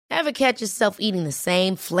Ever catch yourself eating the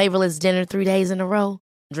same flavorless dinner 3 days in a row?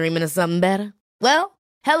 Dreaming of something better? Well,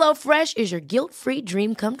 HelloFresh is your guilt-free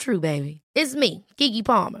dream come true, baby. It's me, Keke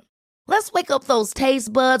Palmer. Let's wake up those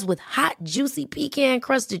taste buds with hot, juicy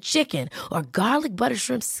pecan-crusted chicken or garlic butter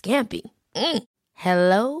shrimp scampi.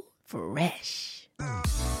 Hello Fresh.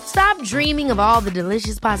 Stop dreaming of all the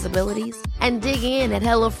delicious possibilities and dig in at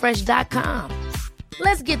HelloFresh.com.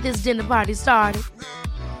 Let's get this dinner party started.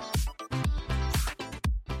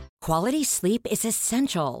 Quality sleep is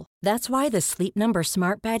essential. That's why the Sleep Number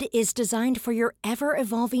Smart Bed is designed for your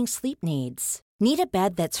ever-evolving sleep needs. Need a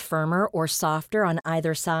bed that's firmer or softer on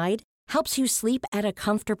either side? Helps you sleep at a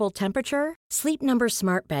comfortable temperature? Sleep Number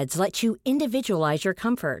Smart Beds let you individualize your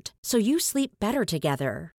comfort, so you sleep better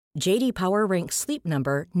together. J.D. Power ranks Sleep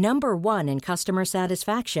Number #1 in customer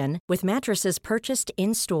satisfaction with mattresses purchased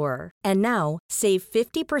in-store. And now, save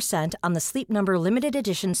 50% on the Sleep Number Limited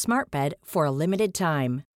Edition Smart Bed for a limited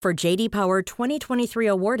time. For J.D. Power 2023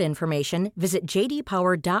 award information, visit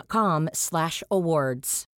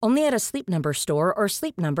jdpower.com/awards. Only at a Sleep Number store or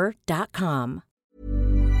sleepnumber.com.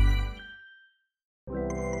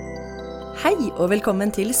 Hei og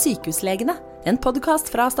velkommen til Sykehuslegene, en podcast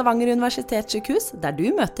fra Stavanger Universitetssykehus, der du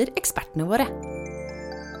møter ekspertene våre.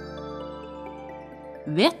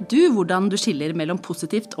 Vet du hvordan du skiller mellom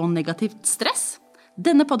positivt og negativt stress?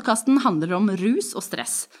 Denne podcasten handler om rus og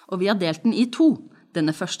stress, og vi har delt den i 2.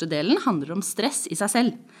 Denne første delen handler om stress i seg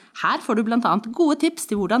selv. Her får du blant annet gode tips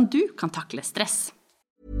til hvordan du kan takle stress.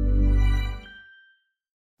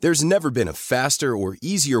 There's never been a faster or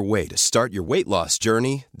easier way to start your weight loss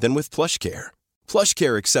journey than with PlushCare.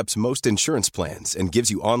 PlushCare accepts most insurance plans and gives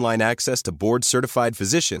you online access to board-certified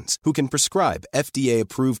physicians who can prescribe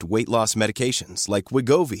FDA-approved weight loss medications like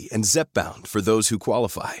Wegovy and Zepbound for those who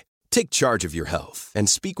qualify. Take charge of your health and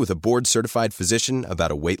speak with a board-certified physician about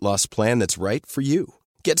a weight loss plan that's right for you.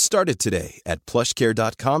 Get started today at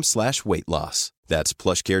plushcare.com/weightloss. That's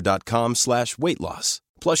plushcare.com/weightloss.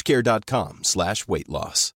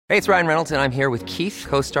 plushcare.com/weightloss. Hey, it's Ryan Reynolds, and I'm here with Keith,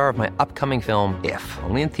 co-star of my upcoming film, If,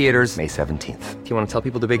 only in theaters May 17th. Do you want to tell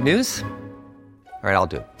people the big news? All right,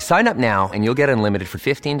 I'll do it. Sign up now and you'll get unlimited for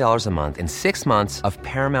 $15 a month and 6 months of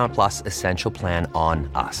Paramount Plus Essential Plan on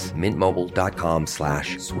us.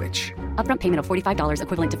 Mintmobile.com/switch. Upfront payment of $45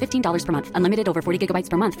 equivalent to $15 per month. Unlimited over 40 gigabytes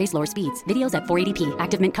per month. Face lower speeds. Videos at 480p.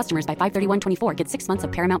 Active Mint customers by 531.24 get 6 months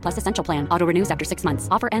of Paramount Plus Essential Plan. Auto renews after 6 months.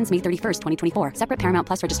 Offer ends May 31st, 2024. Separate Paramount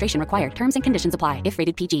Plus registration required. Terms and conditions apply if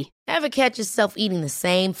rated PG. Ever catch yourself eating the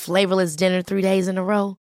same flavorless dinner 3 days in a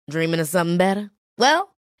row? Dreaming of something better? Well,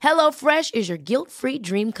 HelloFresh is your guilt-free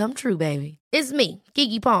dream come true, baby. It's me,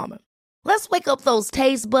 Keke Palmer. Let's wake up those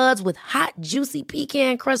taste buds with hot, juicy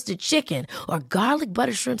pecan-crusted chicken or garlic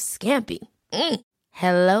butter shrimp scampi.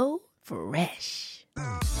 Hello Fresh.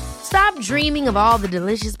 Stop dreaming of all the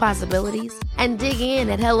delicious possibilities and dig in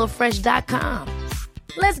at HelloFresh.com.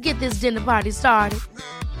 Let's get this dinner party started.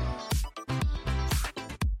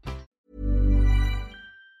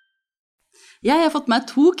 Jeg har fått med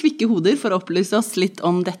 2 kvikke hoder for å opplyse oss litt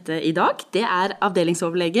om dette i dag. Det er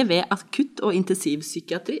avdelingsoverlege ved akutt- og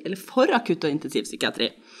intensivpsykiatri, eller for akutt- og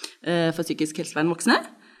intensivpsykiatri for psykisk helsevern voksne,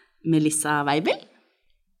 Melissa Weibel.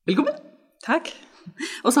 Velkommen. Takk.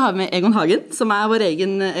 Og så har vi Egon Hagen, som er vår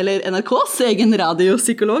egen, eller NRKs egen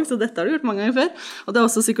radiopsykolog, så dette har du gjort mange ganger før. Og det er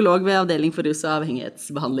også psykolog ved avdeling for rus- og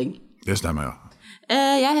avhengighetsbehandling. Det stemmer, ja.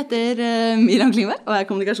 Jeg heter Miriam Klingberg, og er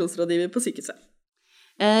kommunikasjonsrådgiver på sykehuset.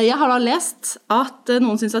 Jeg har da lest at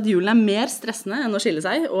noen synes at julen er mer stressende enn å skille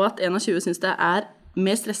seg, og at 21 synes det er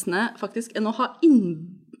mer stressende faktisk enn å få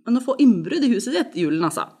innbrudd i huset sitt julen,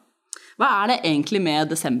 altså. Hva er det egentlig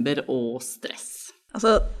med desember og stress?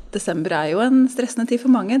 Altså, desember er jo en stressende tid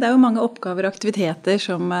for mange. Det er jo mange oppgaver og aktiviteter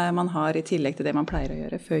som man har i tillegg til det man pleier å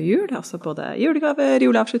gjøre før jul. Altså både julegaver,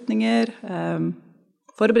 juleavslutninger,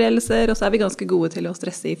 forberedelser, og så er vi ganske gode til å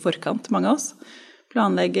stresse i forkant, mange av oss.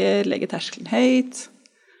 Planlegger, legger terskelen høyt,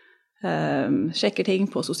 sjekker ting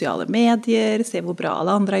på sosiale medier, ser hvor bra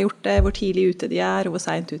alle andre har gjort det, hvor tidlig ute de er, og hvor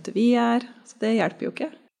sent ute vi er. Så det hjelper jo ikke.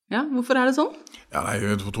 Ja, hvorfor er det sånn? Ja, nei,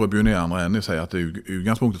 jeg tror jeg begynner i andre ende å si at i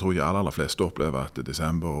utgangspunktet tror jeg aller fleste opplever at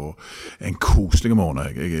desember er en koselig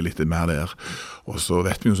måned. Jeg er litt mer der. Og så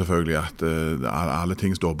vet vi jo selvfølgelig at alle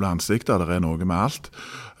tings doble ansikter, det er noe med alt.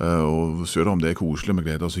 Og selv om det er koselig med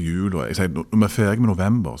glede oss i jul, og jeg sier, når vi er ferdig med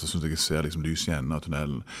november, så synes jeg ser liksom lys i enden av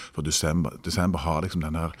tunnelen. For desember har liksom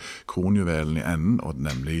denne kronjuvelen i enden, og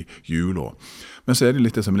nemlig jula. Men så er det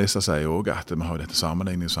litt det som Melissa sier også, at vi har dette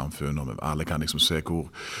sammenligningssamfunnet, og alle kan liksom se hvor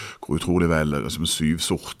går utrolig vel, liksom 7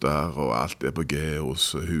 sorter, og alt på G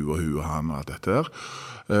hos hun og han, og alt dette her.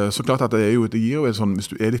 Så klart at det gir jo en sånn, hvis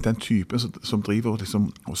du litt den typen som driver liksom,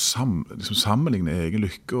 og liksom sammenligner egen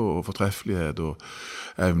lykke og fortreffelighet og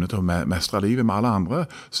evne til å mestre livet med alle andre,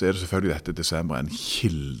 så det selvfølgelig dette desember en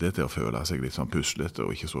kilde til å føle seg litt sånn puslete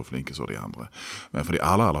og ikke så flinke som de andre. Men for de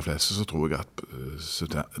aller fleste så tror jeg at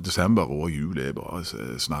desember og jul bare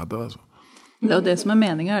snadder, altså. Det jo det som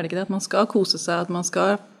meningen, det ikke det? At man skal kose seg, at man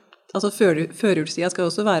skal... Altså førjulstida skal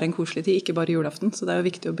også være en koselig tid, ikke bare julaften, så det jo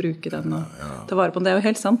viktig å bruke den og ta vare på den. Det jo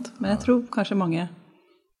helt sant, men jeg tror kanskje mange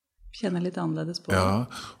kjenner litt annerledes på det. Ja,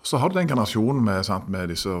 og så har du den inkarnasjonen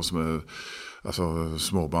med disse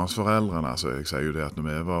småbarnsforeldrene. Altså, jeg sier jo det at når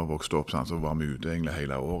vi var vokst opp, så var vi ute egentlig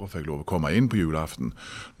hele året, fikk lov å komme inn på julaften.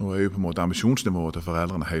 Nå jo på en måte ambisjonsnivået til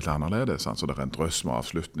foreldrene helt annerledes, så det en drøss med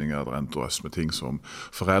avslutninger, det en drøss med ting som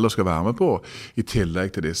foreldre skal være med på, i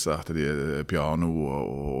tillegg til disse at det piano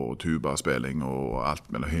og tubaspilling og alt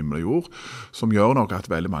mellom himmel og jord, som gjør nok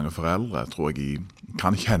at veldig mange foreldre, tror jeg,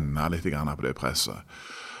 kan kjenne litt grann på det presset.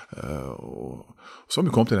 Og så har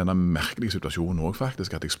vi kommet til denne merkelige situasjonen også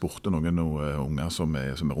faktisk, at jeg spurte noen unger som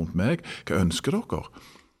rundt meg, hva ønsker dere?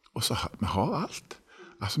 Og så vi har alt.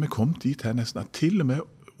 Altså vi kom dit her nesten, til og med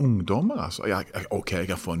ungdommer, altså. Ok, jeg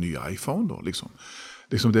kan få en ny iPhone da, liksom.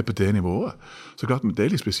 Liksom det på det nivået. Så klart,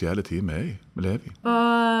 det litt spesielle tid vi lever i.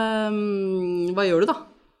 Hva gjør du da?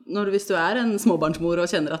 Hvis du en småbarnsmor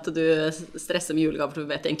og kjenner at du stresser med julegaver, for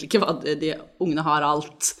du vet egentlig ikke hva de ungene har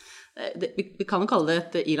alt. Vi kan jo kalle det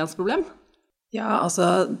et ilandsproblem. Ja,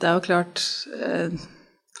 altså det jo klart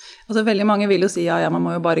altså veldig mange vil jo si ja, man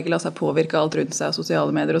må jo bare ikke la seg påvirke alt rundt seg og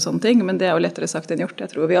sosiale medier og sånne ting, men det jo lettere sagt enn gjort.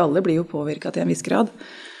 Jeg tror vi alle blir jo påvirket til en viss grad.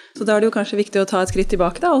 Så da det jo kanskje viktig å ta et skritt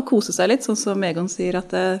tilbake da, og kose seg litt, sånn som Egon sier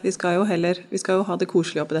at vi skal jo ha det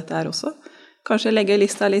koselig oppi dette her også. Kanskje legge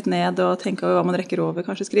lista litt ned og tenke hva man rekker over,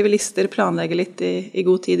 kanskje skrive lister, planlegge litt i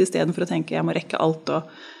god tid i stedet for å tenke jeg må rekke alt og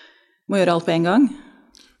må gjøre alt på en gang.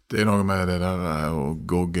 Det noe med det der å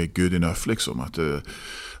gå good enough, liksom, at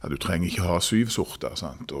du trenger ikke ha 7 sorter,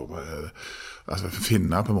 sant? Og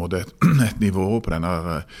finne på en måte et nivå på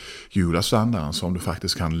denne julestandarden som du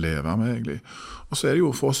faktisk kan leve med, egentlig. Og så det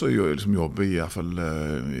jo for oss å liksom jobbe i hvert fall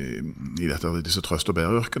i disse trøst- og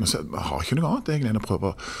bæreyrkene, så vi har ikke noe annet egentlig enn å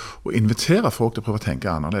prøve å invitere folk til å prøve å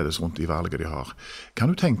tenke annerledes rundt de valgene de har.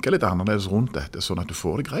 Kan du tenke litt annerledes rundt dette, sånn at du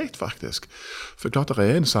får det greit faktisk? For klart det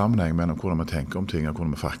en sammenheng mellom hvordan vi tenker om ting og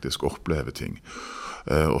hvordan vi faktisk opplever ting.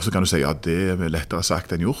 Og så kan du si at det lettere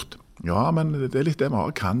sagt enn gjort. Ja, men det litt det vi har.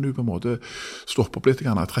 Kan du på en måte stoppe opp litt,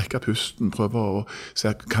 trekke pusten, prøve å se,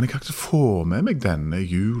 kan jeg faktisk få med meg denne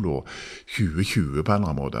jula 2020 på en eller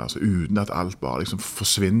annen måte, altså, uten at alt bare liksom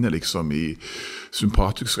forsvinner liksom i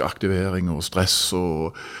sympatisk aktivering og stress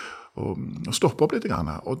og stoppe opp litt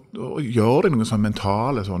og gjøre det noen sånne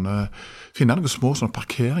mentale finne noen små sånne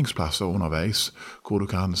parkeringsplasser underveis hvor du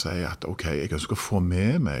kan si at ok, jeg ønsker å få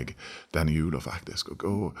med meg denne jula faktisk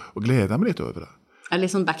og glede meg litt over det. Det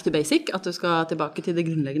litt sånn back to basic, at du skal tilbake til det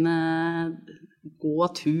grunnleggende gå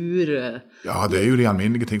tur? Ja, det jo de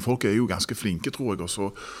alminnelige ting. Folk jo ganske flinke, tror jeg,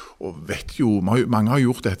 og vet jo, mange har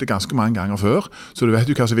gjort dette ganske mange ganger før, så du vet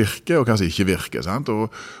jo hva som virker og hva som ikke virker, sant? Og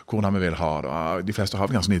hvordan vi vil ha det. De fleste har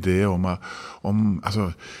kanskje en idé om altså,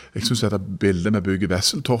 jeg synes dette bildet med bygge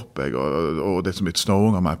Wesseltopp, og det som et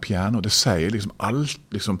snowing med piano, det sier liksom alt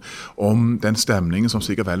liksom, om den stemningen som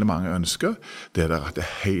sikkert veldig mange ønsker, det der at det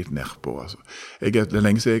helt nedpå, altså. Det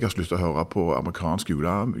lenge siden jeg har sluttet å høre på amerikansk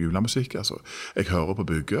julemusikk, altså. Jeg hører på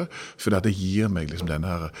bygget, for det gir meg liksom denne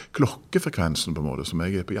her klokkefrekvensen på en måte som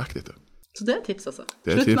jeg på jakt etter. Så det tips altså?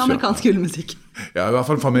 Slutt med amerikansk julemusikk. Ja, i hvert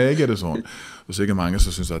fall for meg det sånn. Og sikkert mange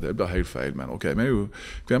som synes at det blir helt feil, men ok, vi jo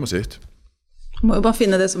hver med sitt. Man må jo bare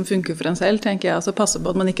finne det som funker for en selv, tenker jeg, altså passe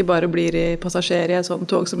på at man ikke bare blir i passasjer i et sånt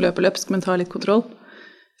tog som løper løpsk, men ta litt kontroll.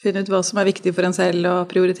 Finne ut hva som viktig for en selv og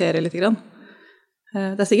prioritere litt grann.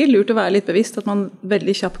 Det sikkert lurt å være litt bevisst at man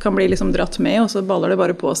veldig kjapt kan bli liksom dratt med, og så baller det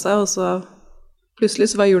bare på seg, og så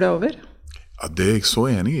plutselig så var jula over. Ja, det jeg så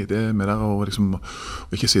enig i, det med der å liksom,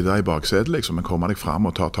 ikke sitte i baksetet, liksom, men komme deg frem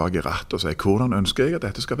og ta tag i rett og si, hvordan ønsker jeg at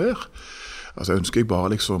dette skal være? Altså, ønsker jeg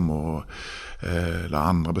bare liksom å la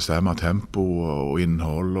andre bestemme tempo og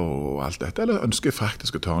innhold og alt dette, eller ønsker jeg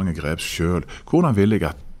faktisk å ta noen grep selv? Hvordan vil jeg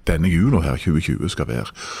at denne jula her 2020 skal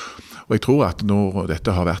være? Og jeg tror at når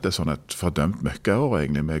dette har vært et fordømt møkkeår,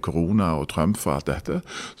 egentlig med korona og Trump og alt dette,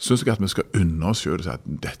 så synes jeg at vi skal unne oss selv og si at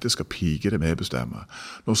dette skal pike det vi bestemmer.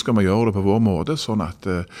 Nå skal vi gjøre det på vår måte, sånn at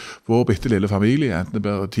vår bitte lille familie, enten det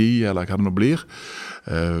blir 10 eller hva det nå blir,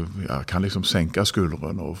 kan liksom senke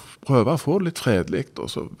skulderen og prøve å få det litt fredelig,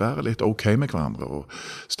 og så være litt ok med hverandre, og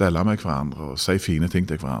stelle med hverandre, og si fine ting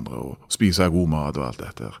til hverandre, og spise god mat og alt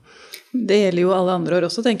dette. Det gjelder jo alle andre år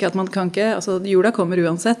også, tenker jeg at man kan ikke, altså jula kommer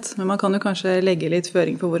uansett, men man kan jo kanskje legge litt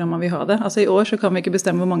føring på hvordan man vil ha det. Altså i år så kan vi ikke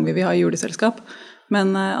bestemme hvor mange vi vil ha i juleselskap,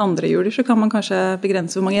 men andre juler så kan man kanskje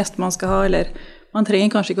begrense hvor mange gjester man skal ha, eller man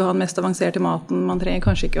trenger kanskje ikke å ha den mest avanserte maten, man trenger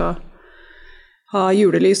kanskje ikke å ha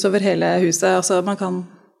julelys over hele huset, altså man kan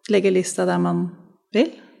legge lista der man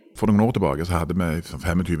vil. For noen år tilbake så hadde vi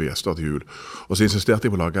 25 gjester til jul, og så insisterte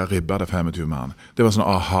jeg på å lage ribba til 25 mann. Det var en sånn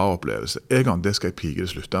aha-opplevelse. Det skal jeg pike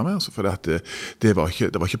det slutte med, for det var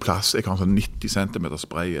ikke plass. Jeg har en sånn 90 cm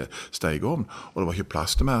bred stekeovn, og det var ikke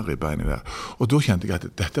plass til mer ribba inni der. Og da kjente jeg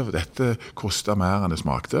at dette kostet mer enn det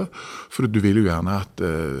smakte, for du vil jo gjerne at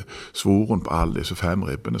svoren på alle disse 5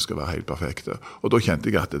 ribbene skal være helt perfekte. Og da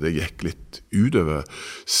kjente jeg at det gikk litt utover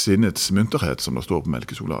sinnets munterhet, som det står på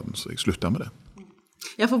melkesjokoladen, så jeg sluttet med det.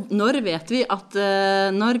 Ja, for når vet jeg at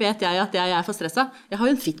jeg er for stresset? Jeg har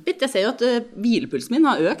jo en Fitbit, jeg ser jo at hvilepulsen min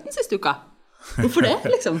har økt den siste uka. Hvorfor det,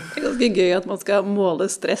 liksom? Det er ganske gøy at man skal måle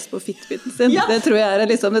stress på Fitbiten sin. Ja. Det tror jeg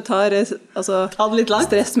liksom, det tar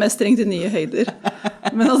stressmestring til nye høyder.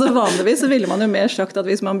 Men altså vanligvis så ville man jo mer sagt at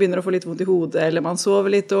hvis man begynner å få litt vondt i hodet, eller man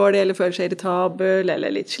sover litt dårlig, eller føler seg irritabel,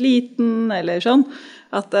 eller litt sliten, eller sånn,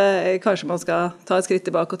 at kanskje man skal ta et skritt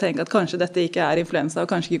tilbake og tenke at kanskje dette ikke er influensa,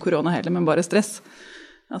 og kanskje ikke korona heller, men bare stress.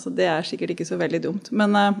 Altså det er sikkert ikke så veldig dumt.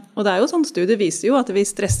 Men, og det er jo sånn, studier viser jo at vi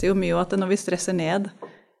stresser jo mye, og at når vi stresser ned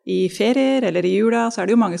i ferier eller i jula, så er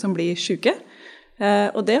det jo mange som blir syke.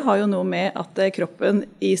 Og det har jo noe med at kroppen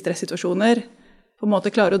i stresssituasjoner på en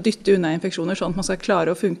måte klarer å dytte unna infeksjoner, sånn at man skal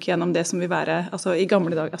klare å funke gjennom det som vil være, altså i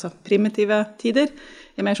gamle dager, altså primitive tider,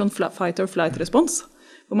 i mer sånn fight or flight respons,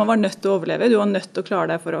 hvor man var nødt til å overleve, du var nødt til å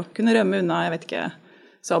klare deg for å kunne rømme unna, jeg vet ikke,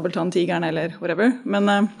 sabeltann-tigeren eller whatever.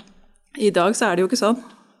 Men i dag så er det jo ikke sånn.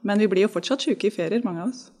 Men vi blir jo fortsatt syke i ferier, mange av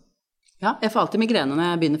oss. Ja, jeg får alltid migrene når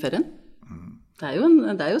jeg begynner ferien. Det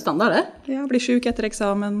er jo standard, det. Ja, blir syk etter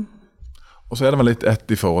eksamen. Og så er det vel litt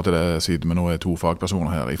i forhold til det, siden vi nå er 2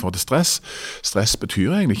 fagpersoner her, i forhold til stress. Stress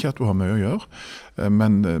betyr egentlig ikke at du har mye å gjøre,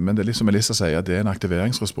 men det er liksom Melissa sier, det er en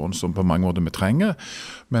aktiveringsrespons som på mange måter vi trenger.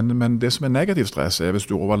 Men det som er negativ stress er hvis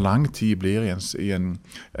du over lang tid blir i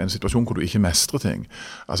en situasjon hvor du ikke mestrer ting.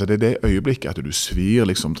 Altså det er det øyeblikket at du svir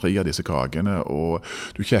liksom 3 av disse kakene, og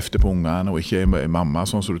du kjefter på ungene, og ikke er mamma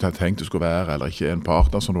sånn som du hadde tenkt du skulle være, eller ikke er en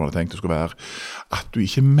partner som du hadde tenkt du skulle være. At du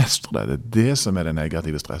ikke mestrer det, det er det som er det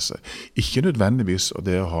negative stresset. Ikke nødvendigvis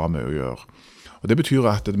det å ha med å gjøre. Og det betyr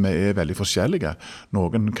at vi er veldig forskjellige.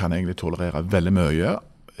 Noen kan egentlig tolerere veldig mye,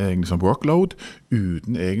 egentlig som workload,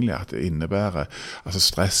 uten egentlig at det innebærer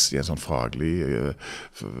stress i en sånn faglig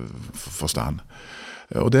forstand.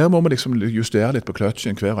 Og der må vi liksom justere litt på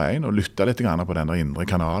kløtsjen hver og en, og lytte litt på denne indre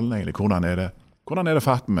kanalen egentlig. Hvordan er det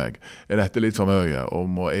fatt med meg? Er dette litt for mye? Og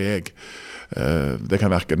må jeg... Det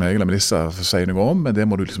kan verken meg eller Melissa si noe om, men det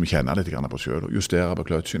må du liksom kjenne litt på selv, og justere på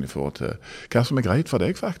kløtsjen i forhold til hva som er greit for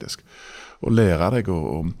deg faktisk. Og lære deg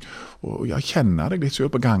og kjenne deg litt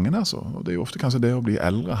selv på gangen. Altså. Og det er jo ofte kanskje det å bli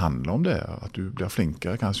eldre handler om det, at du blir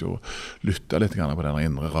flinkere kanskje å lytte litt på denne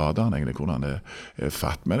indre radaren, egentlig, hvordan det er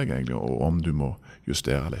fatt med deg egentlig, og om du må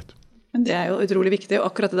justere litt. Men det er jo utrolig viktig, og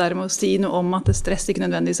akkurat det der med å si noe om at stress ikke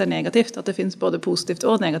nødvendigvis er negativt, at det finnes både positivt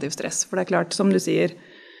og negativt stress. For det er klart, som du sier,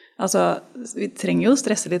 altså, vi trenger jo å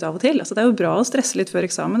stresse litt av og til. Altså, det er jo bra å stresse litt før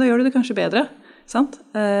eksamen, da gjør du det kanskje bedre. Sant?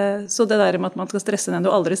 Så det der med at man skal stresse ned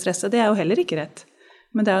og aldri stresse, det er jo heller ikke rett.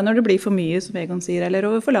 Men det er jo når det blir for mye, som Egon sier, eller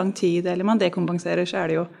over for lang tid, eller man dekompenserer, så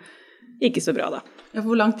er det jo ikke så bra da. Ja,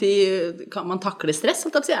 for hvor lang tid kan man takle stress?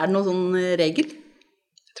 Er det noen sånn regel?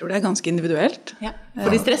 Jeg tror det er ganske individuelt. Ja.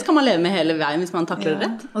 Fordi stress kan man leve med hele veien hvis man takler det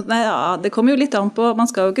rett. Nei, ja, det kommer jo litt an på, man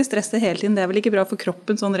skal jo ikke stresse hele tiden, det er vel ikke bra for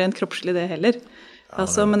kroppen, sånn rent kroppslig det heller.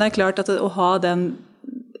 Altså, men det er klart at å ha den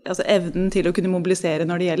evnen til å kunne mobilisere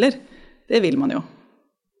når det gjelder, det vil man jo.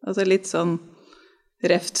 Altså litt sånn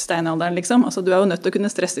reft steinalderen liksom. Altså du er jo nødt til å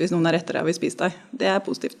kunne stresse hvis noen er etter deg og vil spise deg. Det er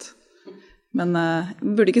positivt. Men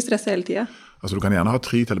burde ikke stresse hele tiden. Altså du kan gjerne ha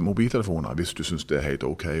 3 mobiltelefoner hvis du synes det er helt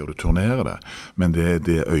ok og du turnerer det. Men det er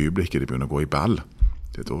det øyeblikket de begynner å gå i ball.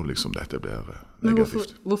 Det er da liksom dette blir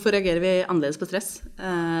negativt. Men hvorfor reagerer vi annerledes på stress?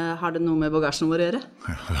 Har det noe med bagasjen vår å gjøre?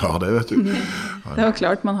 Ja, det vet du. Det er jo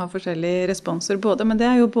klart man har forskjellige responser både, men det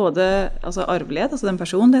er jo både arvelighet, altså den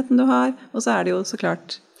personligheten du har, og så er det jo så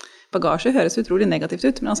klart bagasje høres utrolig negativt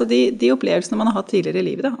ut, men altså de opplevelsene man har hatt tidligere I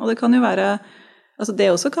livet, da, og det kan jo være, altså det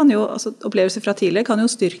også kan jo, altså opplevelser fra tidligere kan jo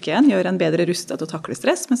styrke en, gjøre en bedre rustet til å takle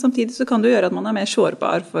stress, men samtidig så kan det gjøre at man mer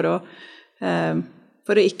sårbar for å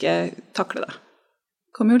ikke takle det.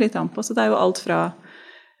 Det kommer jo litt an på, så det jo alt fra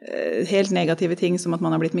helt negative ting som at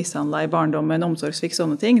man har blitt mishandlet I barndommen, omsorgssvikt,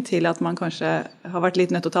 sånne ting, til at man kanskje har vært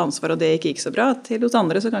litt nødt til å ta ansvar, og det ikke gikk så bra, til hos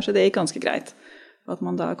andre så kanskje det gikk ganske greit, og at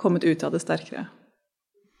man da har kommet ut av det sterkere.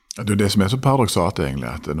 Det det som så paradoksalt egentlig,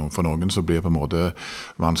 at for noen så blir på en måte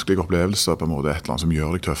vanskelige opplevelser på en måte et eller annet som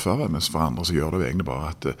gjør deg tøffere, mens for andre så gjør det egentlig bare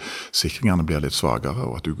at sikringene blir litt svagere,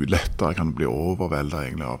 og at du lettere kan bli overveldet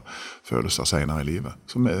egentlig av følelser senere I livet.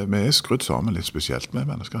 Så vi skrudd sammen litt spesielt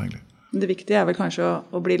med mennesker egentlig. Det viktige vel kanskje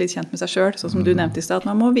å bli litt kjent med seg selv, sånn som du nevnte I sted, at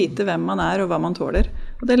man må vite hvem man og hva man tåler.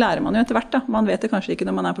 Og det lærer man jo etter hvert da. Man vet det kanskje ikke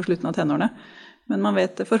når man på slutten av tenårene, men man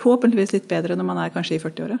vet det forhåpentligvis litt bedre når man kanskje I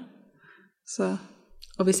 40-året. Så...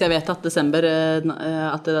 Og hvis jeg vet at desember,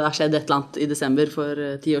 at det har skjedd et eller annet I desember for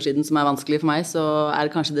 10 år siden som vanskelig for meg, så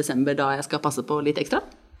det kanskje desember da jeg skal passe på litt ekstra?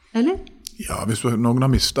 Eller? Ja, hvis noen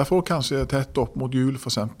har mistet for kanskje tett opp mot jul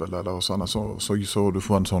for eksempel, eller sånn, så du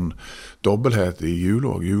får en sånn dobbelthet I jul,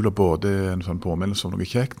 og jul både en sånn påmeldelse om noe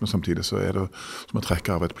kjekt, men samtidig så det som å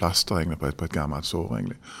trekke av et plaster egentlig, på et gammelt sår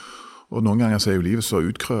egentlig. Og noen ganger så jo livet så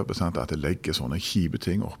utkrøpet at det legger sånne kjipe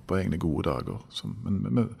ting opp på egentlig gode dager.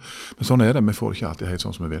 Men sånn det, vi får det ikke alltid helt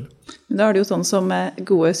sånn som vi vil. Men da det jo sånn som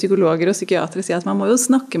gode psykologer og psykiatere sier at man må jo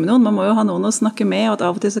snakke med noen, man må jo ha noen å snakke med, og at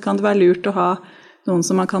av og til så kan det være lurt å ha noen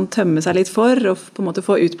som man kan tømme seg litt for, og på en måte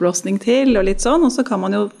få utblåsning til, og litt sånn, og så kan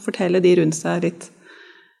man jo fortelle de rundt seg litt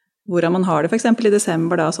hvordan man har det, for eksempel I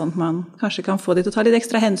desember da, sånn at man kanskje kan få de til å ta litt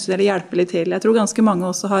ekstra hensyn eller hjelpe litt til. Jeg tror ganske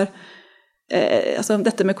mange også har altså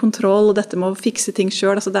dette med kontroll og dette med å fikse ting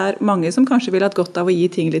selv, altså det mange som kanskje vil ha godt av å gi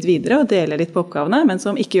ting litt videre og dele litt på oppgavene, men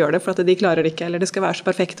som ikke gjør det for at de klarer det ikke, eller det skal være så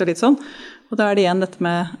perfekt og litt sånn. Og da det igjen dette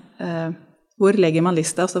med hvor legger man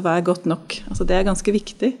lista, altså hva godt nok? Altså det ganske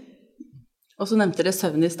viktig. Og så nevnte dere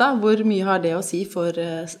søvn I sted. Hvor mye har det å si for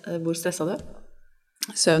hvor stresset du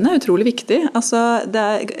Søvn utrolig viktig. Altså, det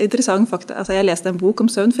interessant fakta. Altså, jeg leste en bok om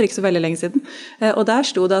søvn for ikke så veldig lenge siden, og der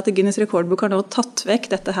stod det at Guinness rekordbok har nå tatt vekk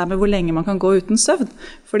dette her med hvor lenge man kan gå uten søvn.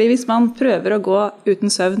 Fordi hvis man prøver å gå uten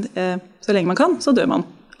søvn så lenge man kan, så dør man.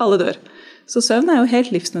 Alle dør. Så søvn jo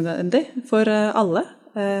helt livsnødvendig for alle,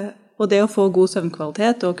 og det å få god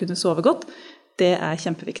søvnkvalitet og kunne sove godt, det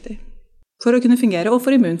kjempeviktig. For å kunne fungere, og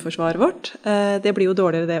for immunforsvaret vårt. Det blir jo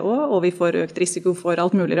dårligere det også, og vi får økt risiko for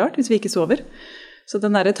alt mulig rart hvis vi ikke sover. Så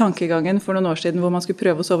den der tankegangen for noen år siden hvor man skulle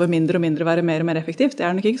prøve å sove mindre og mindre og være mer og mer effektivt, det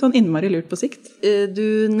nok ikke sånn innmari lurt på sikt.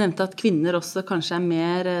 Du nevnte at kvinner også kanskje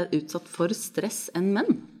mer utsatt for stress enn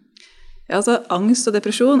menn. Ja, altså angst og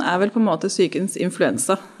depresjon vel på en måte sykens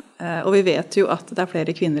influensa. Og vi vet jo at det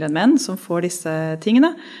flere kvinner enn menn som får disse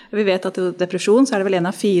tingene. Vi vet at i depresjon så det vel 1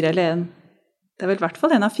 av 4 eller det vel I hvert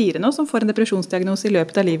fall 1 av 4 nå som får en depresjonsdiagnose I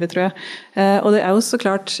løpet av livet, tror jeg. Og det jo så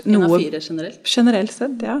klart noe... 1 av 4 generelt? Generelt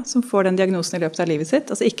sett, ja, som får den diagnosen I løpet av livet sitt.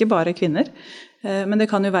 Altså ikke bare kvinner, men det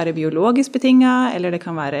kan jo være biologisk betinget, eller det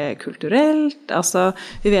kan være kulturelt. Altså,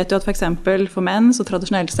 vi vet jo at for eksempel for menn, så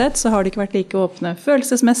tradisjonelt sett, så har de ikke vært like åpne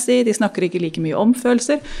følelsesmessig, de snakker ikke like mye om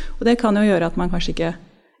følelser, og det kan jo gjøre at man kanskje ikke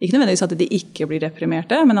nødvendigvis at de ikke blir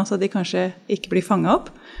deprimerte, men altså de kanskje ikke blir fanget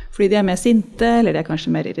opp, fordi de mer sinte, eller de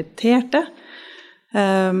kanskje mer irriterte.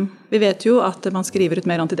 Vi vet jo at man skriver ut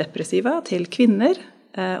mer antidepressiva til kvinner,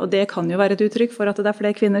 og det kan jo være et uttrykk for at det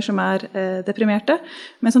flere kvinner som deprimerte,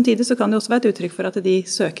 men samtidig så kan det også være et uttrykk for at de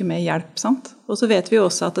søker mer hjelp, sant? Og så vet vi jo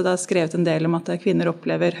også at det skrevet en del om at kvinner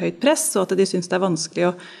opplever høyt press, og at de synes det vanskelig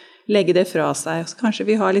å legge det fra seg. Så kanskje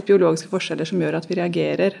vi har litt biologiske forskjeller som gjør at vi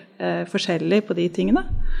reagerer forskjellig på de tingene,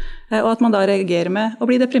 og at man da reagerer med å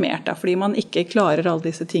bli deprimert, da, fordi man ikke klarer alle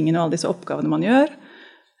disse tingene og alle disse oppgavene man gjør.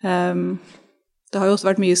 Det har jo også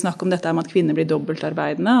vært mye snakk om dette med at kvinner blir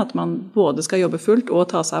dobbeltarbeidende, at man både skal jobbe fullt og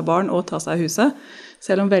ta seg av barn og ta seg av huset.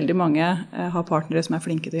 Selv om veldig mange har partnere som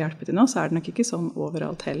flinke til å hjelpe til nå, så det nok ikke sånn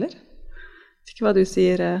overalt heller. Jeg vet ikke hva du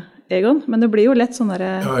sier, Egon, men det blir jo lett sånn der...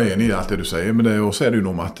 Jeg enig I alt det du sier, men også det jo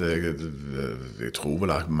noe med at jeg tror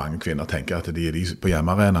vel at mange kvinner tenker at de på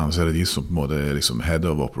hjemmearenaen, så det de som på en måte liksom head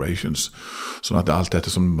of operations. Sånn at alt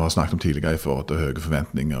dette som vi har snakket om tidligere I forhold til høye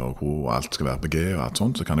forventninger og hvor alt skal være begeir og alt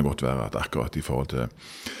sånt, så kan det godt være at akkurat I forhold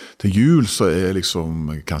til jul så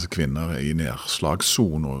liksom kanskje kvinner I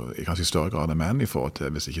nedslagszone og kanskje I større grad enn menn I forhold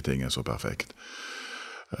til hvis ikke ting så perfekt.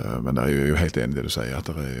 Men jeg er jo helt enig i det du sier, at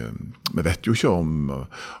vi vet jo ikke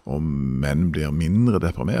om menn blir mindre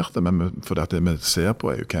deprimerte, men for det vi ser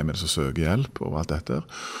på er jo hvem det som søker hjelp og alt dette.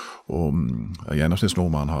 Og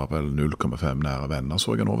gjennomsnittsnordmann har vel 0,5 nære venner,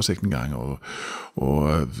 så jeg en oversikt en gang, og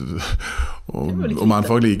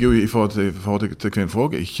mannfolk liker jo i forhold til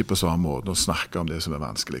kvinnfolk ikke på samme måte å snakke om det som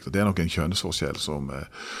vanskelig. Og det nok en kjønnsforskjell som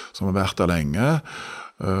har vært der lenge.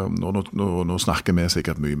 Nå snakker vi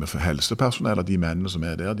sikkert mye med helsepersonell, og de mennene som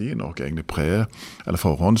der, de nok egentlig eller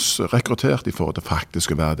forhåndsrekruttert i forhold til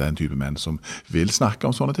faktisk å være den type menn som vil snakke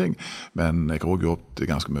om sånne ting. Men jeg har også jobbet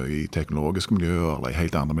ganske mye i teknologiske miljøer, eller i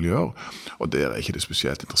helt andre miljøer, og der ikke det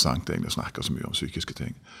spesielt interessant egentlig å snakke så mye om psykiske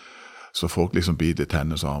ting. Så folk liksom biter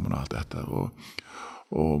tennene sammen og alt dette,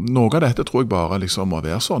 og noe av dette tror jeg bare liksom må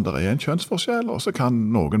være sånn. Det en kjønnsforskjell, og så kan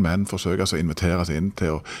noen menn forsøke å invitere seg inn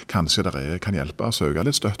til, og kanskje kan hjelpe å søke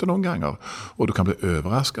litt støtte noen ganger, og du kan bli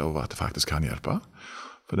overrasket over at det faktisk kan hjelpe.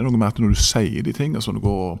 For det noe med at når du sier de tingene som du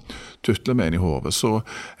går og tutler med inn i hodet, så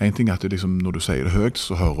en ting at du liksom, når du sier det høyt,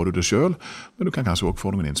 så hører du det selv, men du kan kanskje også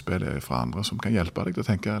få noen innspill fra andre som kan hjelpe deg til å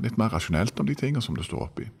tenke litt mer rasjonelt om de tingene som du står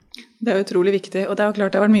oppe i. Det utrolig viktig, og det jo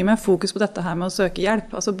klart det har vært mye mer fokus på dette her med å søke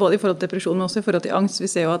hjelp, altså både i forhold til depresjon, men også i forhold til angst. Vi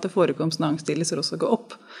ser jo at det forekomsten av angstlidelser også går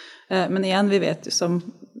opp. Men igjen, vi vet jo,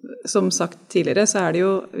 som sagt tidligere, så det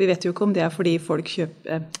jo, vi vet jo ikke om det fordi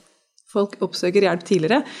folk oppsøker hjelp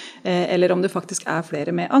tidligere, eller om det faktisk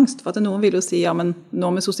flere med angst. For at noen vil jo si, ja, men nå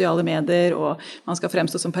med sosiale medier, og man skal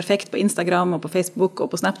fremstå som perfekt på Instagram, og på Facebook,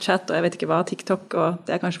 og på Snapchat, og jeg vet ikke hva, TikTok, og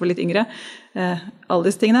det kanskje for litt yngre, alle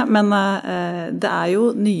disse tingene. Men det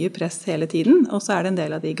jo nye press hele tiden, og så det en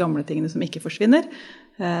del av de gamle tingene som ikke forsvinner.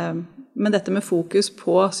 Men dette med fokus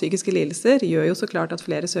på psykiske lidelser gjør jo så klart at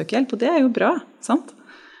flere søker hjelp, og det jo bra, sant?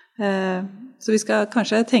 Så vi skal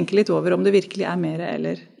kanskje tenke litt over om det virkelig mer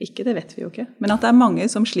eller ikke, det vet vi jo ikke. Men at det mange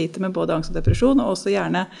som sliter med både angst og depresjon, og også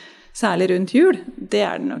gjerne særlig rundt jul, det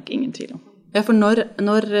det nok ingen tvil om. Ja, for når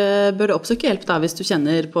bør du oppsøke hjelp da, hvis du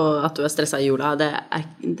kjenner på at du stresset i jula? Det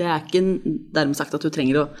ikke dermed sagt at du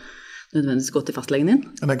trenger å nødvendigvis gå til fastlegen din?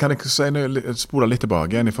 Jeg kan ikke spole litt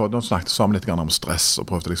tilbake igjen, for nå snakket sammen litt om stress, og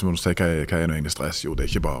prøvde liksom å si hva noe egentlig stress? Jo, det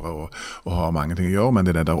ikke bare å ha mange ting å gjøre, men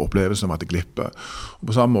det den der opplevelsen av at det glipper. Og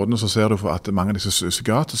på samme måte så ser du for at mange av disse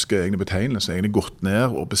psykiatriske betegnelser egentlig gått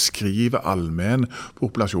ned og beskriver allmenn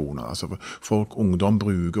populasjoner. Altså ungdom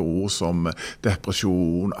bruker ord som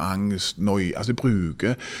depresjon, angst, nøy, altså de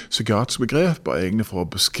bruker psykiatriske begreper egentlig for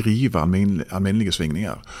å beskrive alminnelige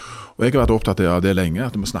svingninger. Og jeg har vært opptatt av det lenge,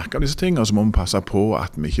 at vi må snakke om disse tingene, og så må vi passe på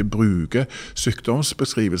at vi ikke bruker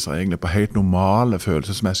sykdomsbeskrivelser egentlig på helt normale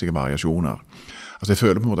følelsesmessige variasjoner. Altså jeg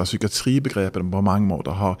føler på en måte at psykiatribegrepet på mange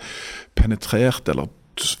måter har penetrert eller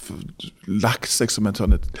lagt seg som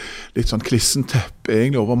litt sånn klissenteppe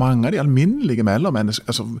egentlig over mange av de alminnelige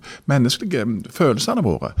menneskelige følelsene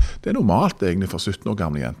våre. Det normalt egentlig for 17 år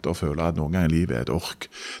gamle jenter å føle at noen gang i livet et ork.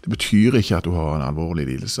 Det betyr ikke at du har en alvorlig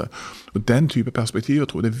lidelse. Og den type perspektiv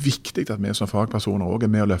tror jeg det viktig at vi som fagpersoner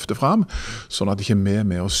også med å løfte frem, sånn at ikke vi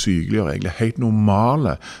med å sykeliggjøre egentlig helt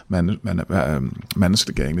normale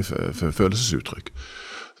menneskelige egentlig følelsesuttrykk.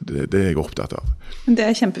 Det jeg opptatt av.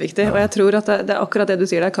 Det kjempeviktig, og jeg tror at det akkurat det du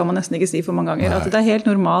sier der kan man nesten ikke si for mange ganger. At det helt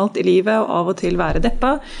normalt i livet å av og til være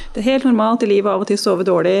deppa. Det helt normalt i livet å av og til sove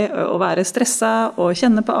dårlig, å være stresset, å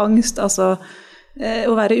kjenne på angst, altså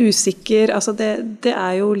å være usikker. Altså det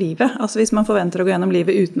jo livet. Altså hvis man forventer å gå gjennom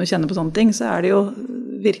livet uten å kjenne på sånne ting, så det jo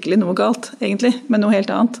virkelig noe galt, egentlig, men noe helt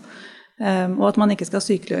annet. Og at man ikke skal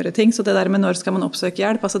sykeliggjøre ting. Så det der med når skal man oppsøke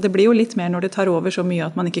hjelp, altså det blir jo litt mer når det tar over så mye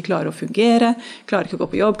at man ikke klarer å fungere, klarer ikke å gå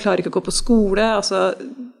på jobb, klarer ikke å gå på skole, altså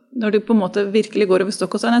når det på en måte virkelig går over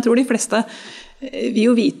stokk og sånn. Jeg tror de fleste vil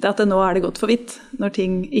jo vite at nå det gått for vidt, når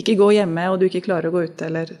ting ikke går hjemme og du ikke klarer å gå ut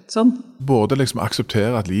eller sånn. Både liksom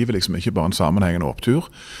akseptere at livet liksom ikke bare en sammenhengende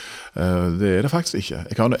opptur. Det det faktisk ikke.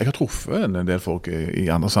 Jeg har truffet en del folk i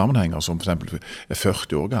andre sammenhenger som for eksempel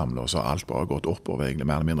 40 år gamle, og så har alt bare gått oppover egentlig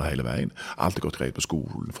mer eller mindre hele veien. Alt gått greit på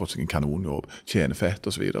skolen, fått seg en kanonjobb, tjene fett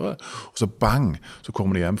og så videre. Og så bang, så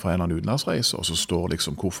kommer de hjem fra en eller annen utenlandsreise, og så står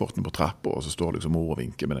liksom kofferten på trappa, og så står liksom mor og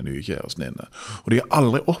vinker med den nye kjæresten inne. Og de har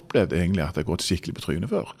aldri opplevd egentlig at det har gått skikkelig på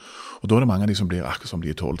trynet før. Og da det mange av de som blir akkurat som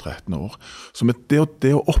de 12-13 år. Så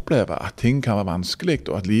det å oppleve at ting kan være vanskelig,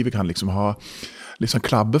 og at livet kan liksom ha litt sånn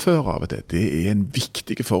klabbeføre av det en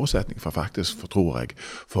viktig forutsetning for faktisk, tror jeg,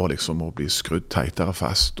 for liksom å bli skrudd teitere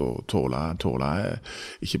fast og tåle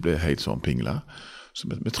ikke bli helt sånn pingla. Så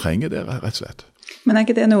vi trenger det rett og slett. Men er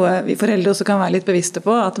ikke det noe vi foreldre også kan være litt bevisste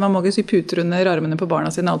på, at man må ikke sy puter under armene på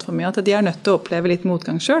barna sine alt for mye, at de er nødt til å oppleve litt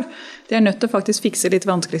motgang selv. De er nødt til å faktisk fikse litt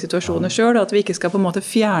vanskelige situasjoner selv, og at vi ikke skal på en måte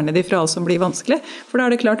fjerne de fra alt som blir vanskelig. For da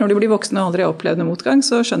er det klart, når de blir voksne og aldri har opplevd noe motgang,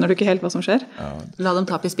 så skjønner du ikke helt hva som skjer. Ja. La dem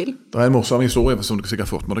tape i spill. Det er en morsom historie som dere sikkert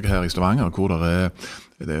har fått med dere her i Stavanger, hvor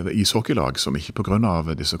det er ishockeylag som ikke på grunn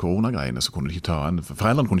av disse koronagreiene, så kunne de ikke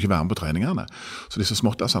foreldrene kunne ikke være med på treningene. Så disse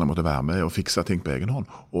småttasene måtte være med og fikse ting på egen hånd.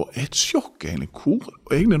 Og et sjokk egentlig,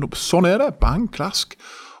 sånn er det, bang, klask.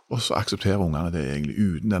 Og så aksepterer ungene det egentlig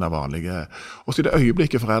uten denne vanlige. Og så i det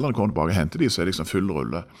øyeblikket foreldrene kommer tilbake og henter de, så er det liksom full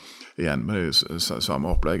rulle igjen med det samme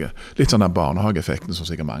opplegget. Litt sånn den barnehageeffekten som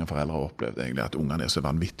sikkert mange foreldre har opplevd egentlig, at ungene er så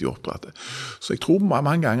vanvittig oppdratt. Så jeg tror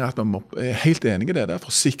mange ganger at man er helt enige i det. Det er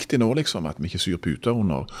forsiktig nå liksom, at vi ikke syr puter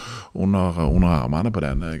under armene på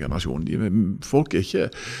denne generasjonen. Folk er ikke,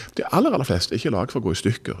 de aller fleste er ikke lag for å gå i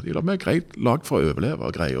stykker. De er greit lag for å overleve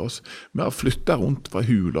og greie oss. Vi har flyttet rundt fra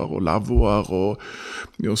huler og lavvoer og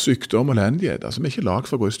sykdom og elendighet. Altså, vi er ikke lag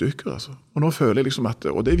for å gå i stykker. Altså. Og nå føler jeg liksom at,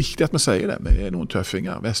 og det er viktig at vi sier det, vi er noen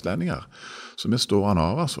tøffinger, vestlendinger, så vi står han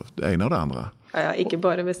av, altså. Det ene og det andre. Ja, ikke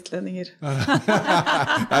bare vestlendinger.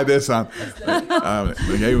 Nei, det er sant. Men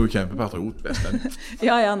jeg er jo kjempepatriot, vestlending.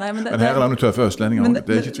 Nei, men her er det noen tøffe østlendinger,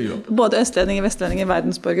 det er ikke tvil om. Både østlendinger, vestlendinger,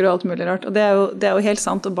 verdensborgere og alt mulig rart. Og det er jo helt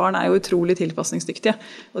sant, og barn er jo utrolig tilpasningsdyktige.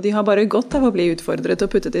 Og de har bare godt av å bli utfordret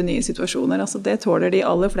og puttet i nye situasjoner. Altså, det tåler de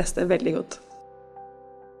aller fleste veldig godt.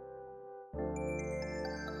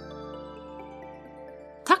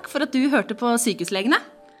 Takk for at du hørte på Sykehuslegene.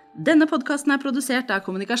 Denne podcasten er produsert av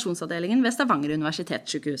kommunikasjonsavdelingen ved Stavanger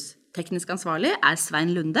Universitetssykehus. Teknisk ansvarlig er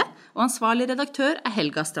Svein Lunde, og ansvarlig redaktør er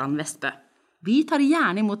Helga Strand Vestbø. Vi tar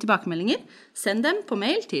gjerne imot tilbakemeldinger. Send dem på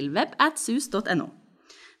mail til web@sus.no.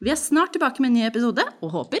 Vi er snart tilbake med en ny episode,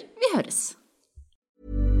 og håper vi høres.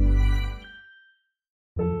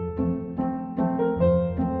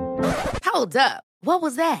 Hold up. What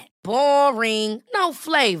was that? Boring. No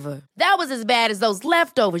flavor. That was as bad as those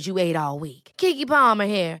leftovers you ate all week. Keke Palmer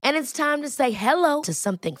here, and it's time to say hello to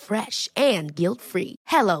something fresh and guilt-free.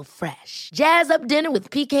 Hello Fresh. Jazz up dinner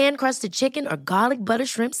with pecan-crusted chicken or garlic butter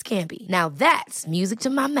shrimp scampi. Now that's music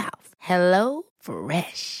to my mouth. Hello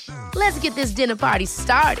Fresh. Let's get this dinner party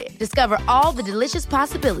started. Discover all the delicious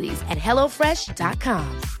possibilities at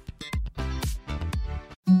hellofresh.com.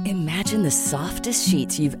 Imagine the softest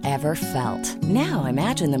sheets you've ever felt. Now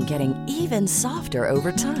imagine them getting even softer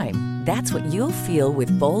over time. That's what you'll feel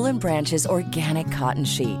with Boll & Branch's organic cotton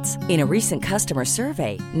sheets. In a recent customer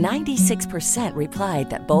survey, 96% replied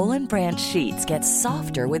that Boll & Branch sheets get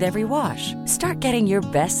softer with every wash. Start getting your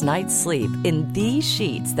best night's sleep in these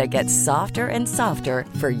sheets that get softer and softer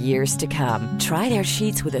for years to come. Try their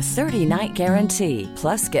sheets with a 30-night guarantee.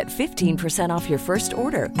 Plus, get 15% off your first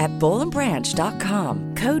order at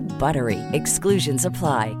bollandbranch.com. Code BUTTERY. Exclusions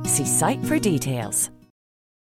apply. See site for details.